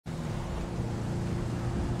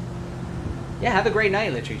Yeah, have a great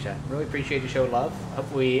night, Latricia. Really appreciate you showing love.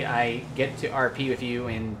 Hopefully I get to RP with you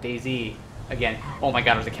in DayZ again. Oh my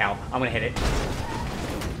god, there's a cow. I'm gonna hit it.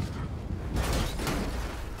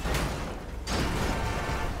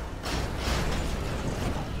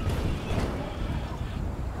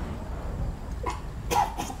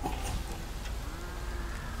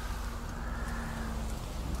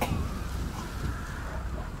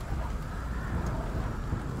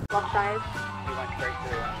 Left side. He went straight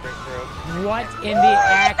through. What in the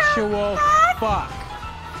actual fuck?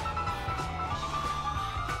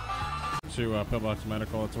 To Pillbox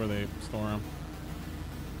Medical, that's where they store them.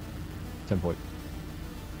 10 point.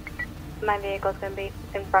 My vehicle's gonna be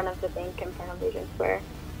in front of the bank in front of Legion Square.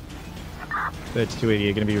 That's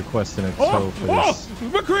 288 gonna be requesting a tow for this.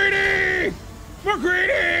 McCready!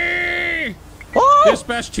 McCready!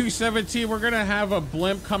 Dispatch 217, we're gonna have a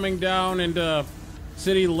blimp coming down into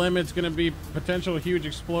city limits. Gonna be potential huge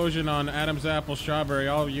explosion on Adams Apple Strawberry.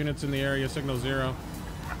 All units in the area, signal 0.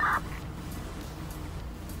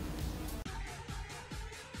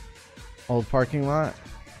 Old parking lot?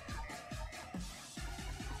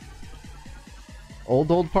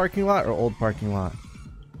 Old parking lot or old parking lot?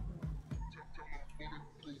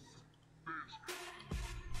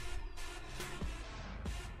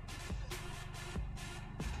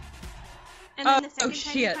 And then the second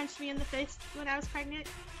time you punched me in the face when I was pregnant.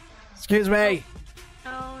 Excuse me.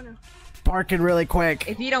 Oh no. Parking really quick.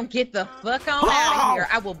 If you don't get the fuck on out of here,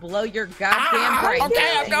 I will blow your goddamn brains.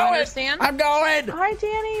 Okay, I'm Do going. you understand? I'm going. Hi,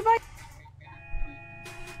 Danny. Bye.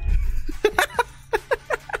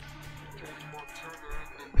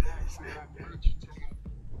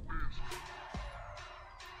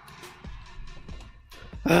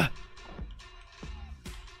 What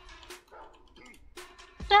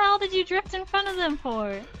the hell did you drift in front of them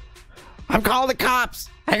for? I'm calling the cops.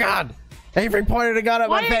 Hang on. Avery pointed a gun at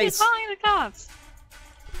my face. Why are you calling the cops?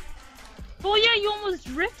 Well, yeah, you almost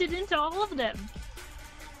drifted into all of them.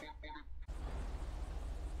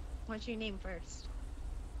 What's your name first?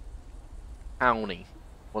 Howdy.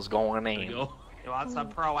 What's going on? You want some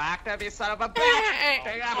proactive, you son of a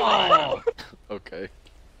bitch? Oh. Okay.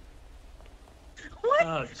 What?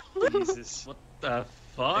 Oh, Jesus. What the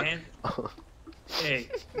fuck? Hey,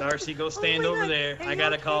 Darcy, go stand over there. I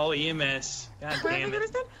gotta call EMS. God damn it.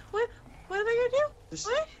 What am I gonna do? Just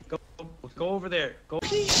go over there. Go.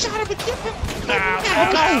 Please shut up and get him.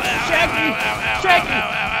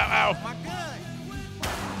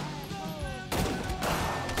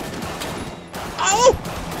 Oh!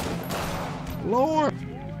 Lord!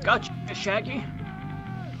 Gotcha, Shaggy.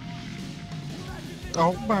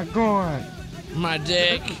 Oh my God! My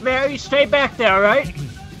dick. Mary, stay back there, alright?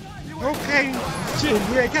 Okay. Shit,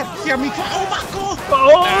 got me. Oh my God!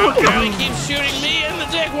 Oh! No, he keeps shooting me in the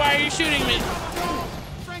dick. Why are you shooting me?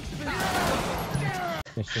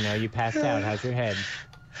 Mr. No, you passed out. How's your head?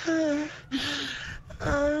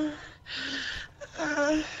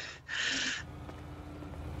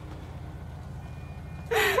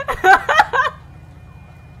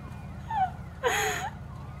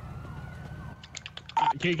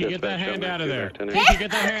 Kiki, get that hand out of there. Kiki,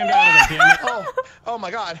 get that hand out of there, damn it. Oh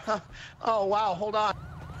my God. Oh wow, hold on.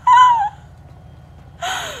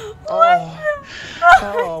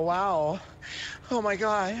 Oh wow. Oh my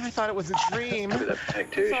God, I thought it was a dream.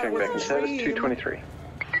 Take 2, showing back in service 223.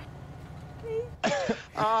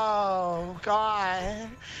 Oh God.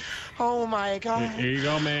 Oh my God. Here you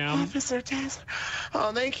go, ma'am. Officer Tess.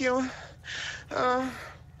 Oh, thank you. Oh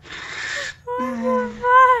my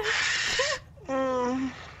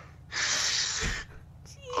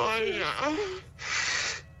Oh yeah.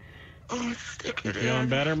 Oh, stick You it feeling in.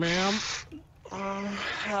 better, ma'am?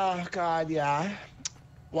 Oh God, yeah.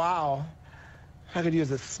 Wow. I could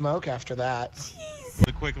use a smoke after that.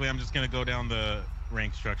 Really quickly, I'm just gonna go down the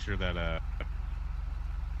rank structure that I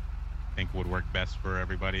think would work best for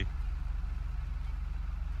everybody.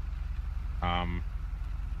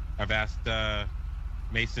 I've asked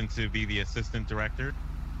Mason to be the assistant director.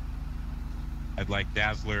 I'd like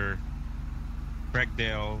Dazzler,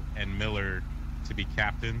 Craigdale, and Miller to be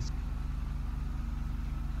captains.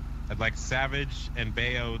 I'd like Savage and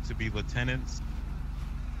Bayo to be lieutenants.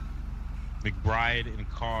 McBride and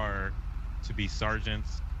Carr to be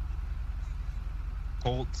sergeants.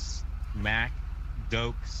 Colts, Mack,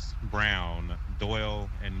 Dokes, Brown, Doyle,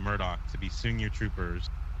 and Murdoch to be senior troopers.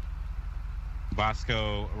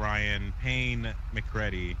 Bosco, Ryan, Payne,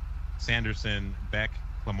 McCready, Sanderson, Beck,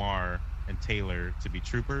 Lamar, and Taylor to be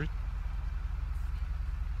troopers.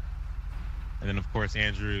 And then, of course,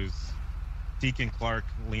 Andrews, Deacon, Clark,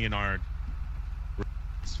 Leonard,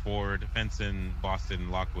 Ford, Fenson,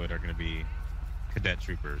 Boston, Lockwood are going to be cadet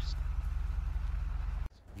troopers.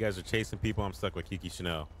 You guys are chasing people. I'm stuck with Kiki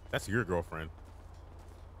Chanel. That's your girlfriend.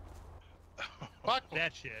 Fuck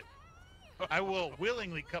that shit. I will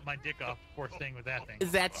willingly cut my dick off before staying with that thing.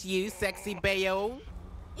 Is that you, sexy bayo?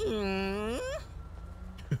 Oh,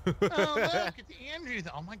 look, it's Andrew.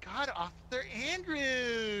 Oh my God, Officer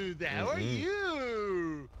Andrew. How are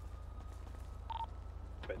you?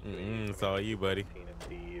 It's all you, buddy.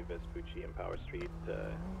 Vespucci and Power Street,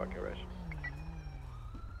 fucking rush.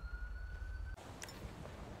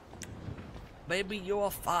 Baby, you're a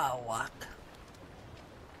firework.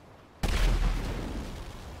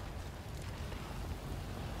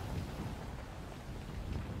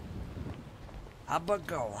 How about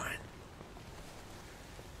going?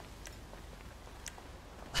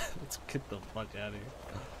 Let's get the fuck out of here.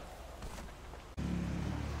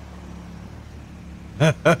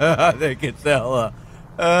 I think it's Ella.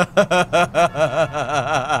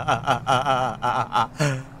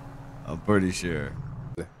 I'm pretty sure.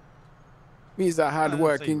 He's a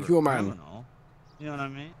hard-working human. You know what I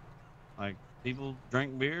mean? Like, people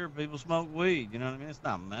drink beer, people smoke weed. You know what I mean? It's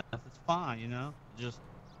not meth. It's fine, you know? Just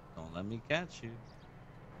don't let me catch you.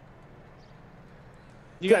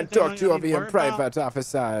 Can't talk to you over here in private,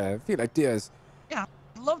 officer. I feel like there's I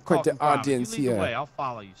love quite the talking private. audience You lead the here. way. I'll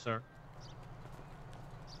follow you, sir.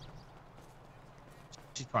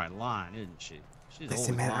 She's probably lying, isn't she? She's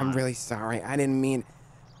Listen, always man, lying. I'm really sorry. I didn't mean,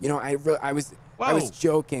 you know, I was Whoa.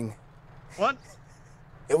 joking. What?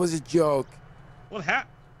 It was a joke. What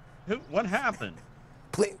happened?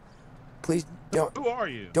 Please don't. Who are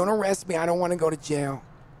you? Don't arrest me. I don't want to go to jail.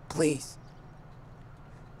 Please.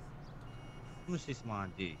 Let me see some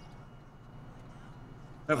ID.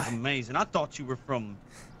 That was amazing. I thought you were from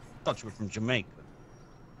Jamaica.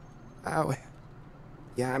 Oh,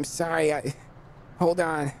 yeah. I'm sorry. Hold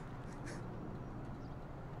on.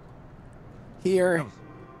 Here.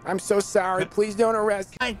 I'm so sorry. Please don't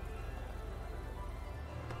arrest me.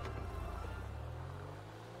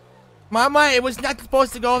 Mama, it was not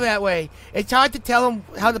supposed to go that way. It's hard to tell him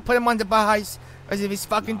how to put him on the bars because of his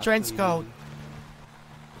fucking trench coat.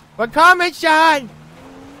 We're coming, Sean!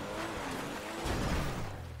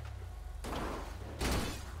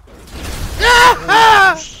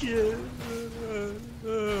 Oh, shit.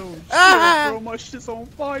 Oh, shit. Bro, my shit's on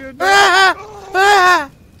fire now.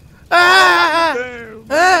 Damn.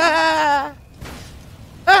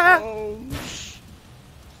 Oh, shit.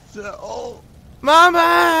 Oh.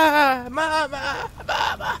 Mama! Mama!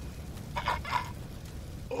 Mama!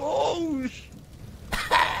 Oh, shit.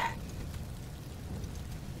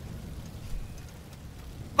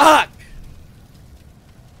 Fuck!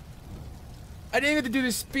 I didn't get to do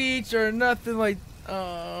the speech or nothing like.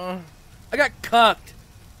 I got cucked.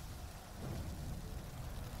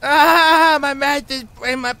 Ah, my mouth is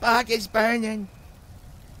in my pocket's burning.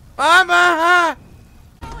 Mama!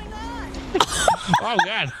 Oh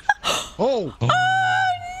God. Oh. Oh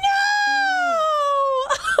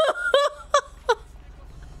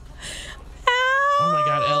my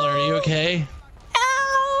God, Ella, are you okay?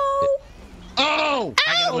 Oh!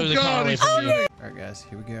 I gotta move the car away from you. Alright guys,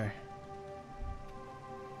 here we go.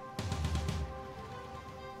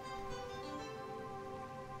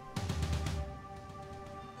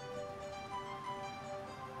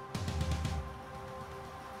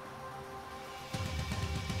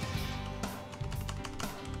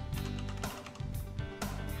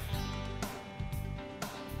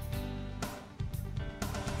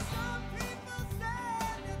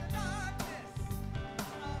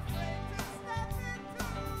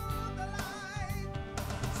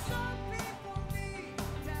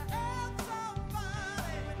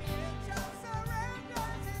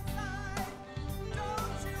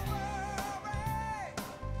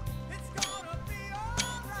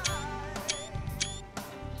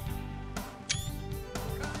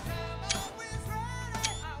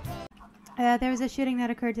 There was a shooting that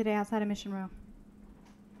occurred today outside of Mission Row.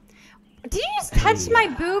 Did you just touch my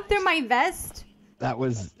boob through my vest? That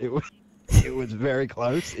was it was very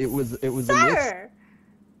close. It was a miss. Sir!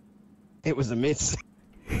 It was a miss.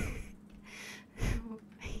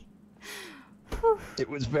 It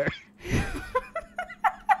was very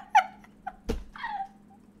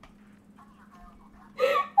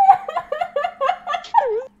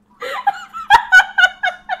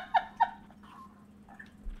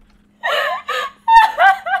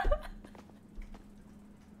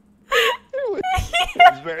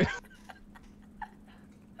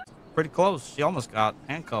Pretty close. She almost got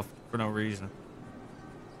handcuffed for no reason.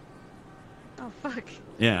 Oh fuck.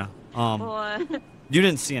 Yeah. You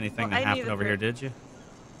didn't see anything that happened over here, did you?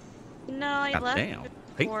 No, I God left damn. Pink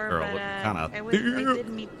before, girl but looking kind of. I did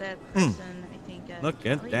meet that person. I think. Look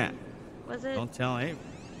at that. Was it? Don't tell Avery.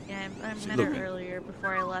 Yeah, I She met her looking- earlier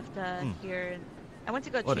before I left here, and I went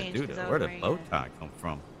to go What a change dude. because I was Where did wearing bow tie come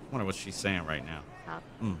from? I wonder what she's saying right now. top.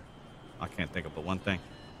 I can't think of but one thing.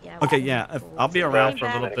 Yeah, Okay, well, yeah, cool. I'll be So around for a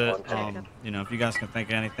going little back, bit. check it out. You know, if you guys can think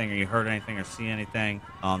of anything, or you heard anything, or see anything,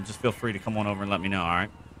 just feel free to come on over and let me know. All right.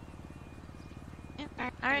 Yeah, all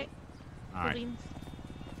right. All right.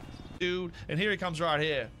 Dude, and here he comes right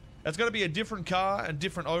here. It's gonna be a different car and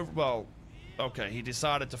different over. Well, okay, he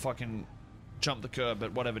decided to fucking jump the curb,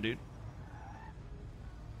 but whatever, dude.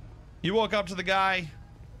 You walk up to the guy.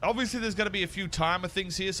 Obviously, there's going to be a few timer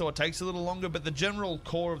things here, so it takes a little longer, but the general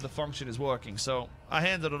core of the function is working. So I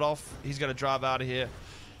handed it off. He's going to drive out of here.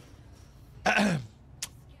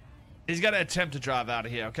 He's going to attempt to drive out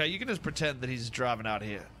of here, okay? You can just pretend that he's driving out of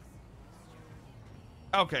here.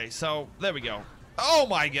 Okay, so there we go. Oh,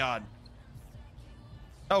 my God.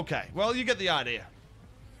 Okay, well, you get the idea.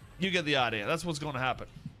 You get the idea. That's what's going to happen.